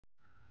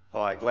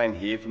Hi, Glenn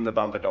here from the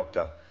Bumper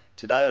Doctor.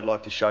 Today I'd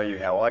like to show you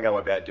how I go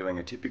about doing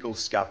a typical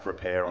scuff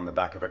repair on the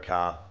back of a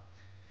car.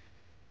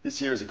 This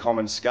here is a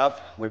common scuff.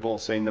 We've all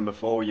seen them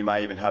before. You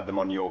may even have them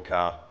on your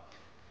car.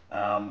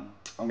 I'm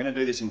going to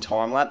do this in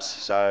time lapse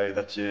so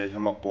that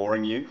I'm not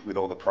boring you with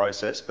all the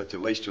process, but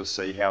at least you'll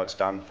see how it's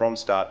done from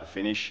start to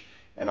finish,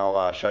 and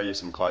I'll show you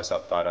some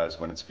close-up photos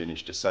when it's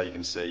finished, just so you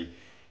can see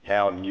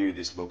how new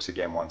this looks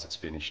again once it's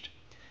finished.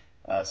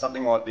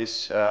 Something like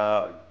this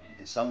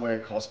somewhere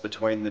costs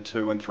between the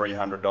 $200 and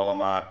 $300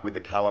 mark with the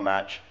colour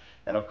match,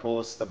 and of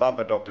course the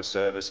Bumper Doctor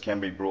service can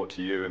be brought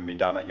to you and be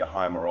done at your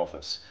home or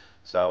office.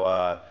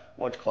 So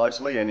watch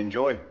closely and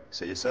enjoy.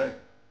 See you soon.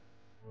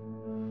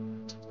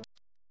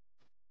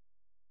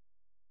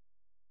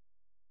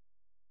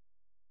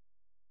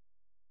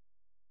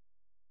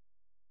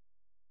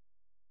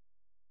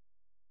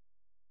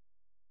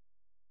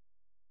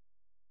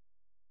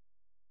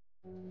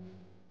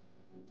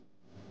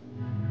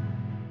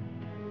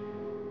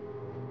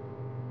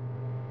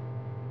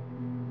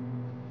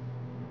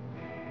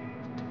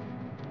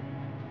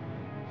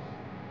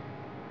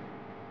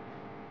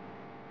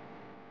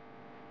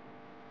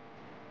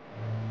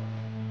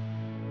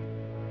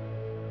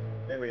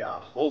 There we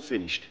are, all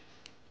finished.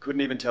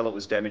 Couldn't even tell it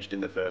was damaged in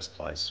the first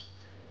place.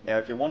 Now,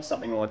 if you want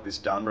something like this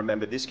done,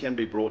 remember this can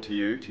be brought to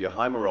you, to your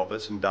home or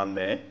office, and done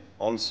there,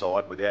 on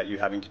site, without you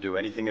having to do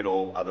anything at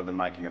all other than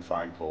making a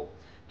phone call.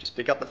 Just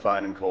pick up the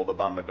phone and call the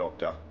Bumper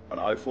Doctor on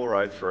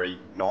 0403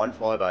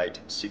 958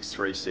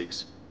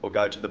 636 or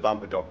go to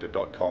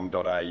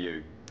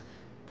thebumperdoctor.com.au.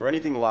 For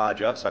anything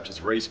larger, such as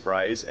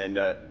resprays and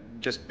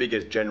just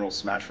bigger general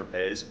smash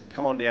repairs,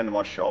 come on down to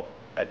my shop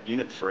at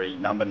Unit 3,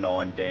 Number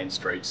 9, Dan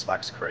Street,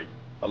 Slacks Creek.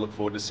 I look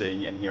forward to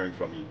seeing and hearing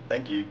from you.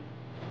 Thank you.